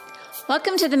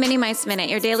Welcome to the Mini Mice Minute,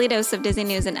 your daily dose of Disney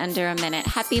news in under a minute.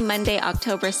 Happy Monday,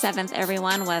 October 7th,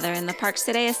 everyone. Weather in the parks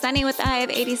today is sunny with a high of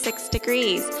 86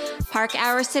 degrees. Park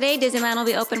hours today, Disneyland will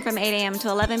be open from 8 a.m. to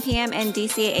 11 p.m. and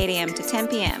DCA 8 a.m. to 10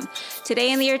 p.m.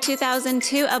 Today in the year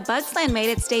 2002, A Bug's Land made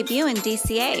its debut in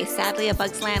DCA. Sadly, A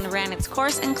Bug's Land ran its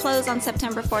course and closed on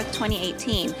September 4th,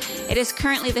 2018. It is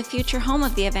currently the future home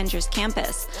of the Avengers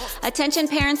campus. Attention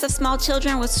parents of small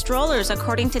children with strollers.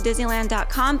 According to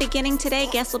Disneyland.com, beginning today,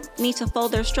 guests will need to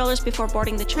fold their strollers before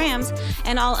boarding the trams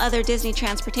and all other Disney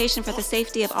transportation for the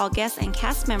safety of all guests and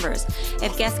cast members.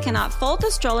 If guests cannot fold the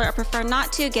stroller or prefer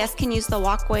not to, guests can use the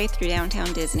walkway through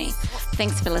downtown Disney.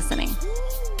 Thanks for listening.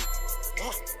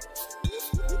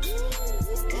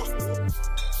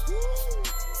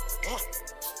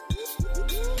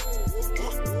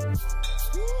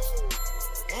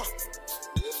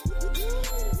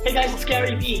 Hey guys, it's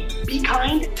Gary V. Be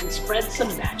kind and spread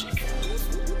some magic.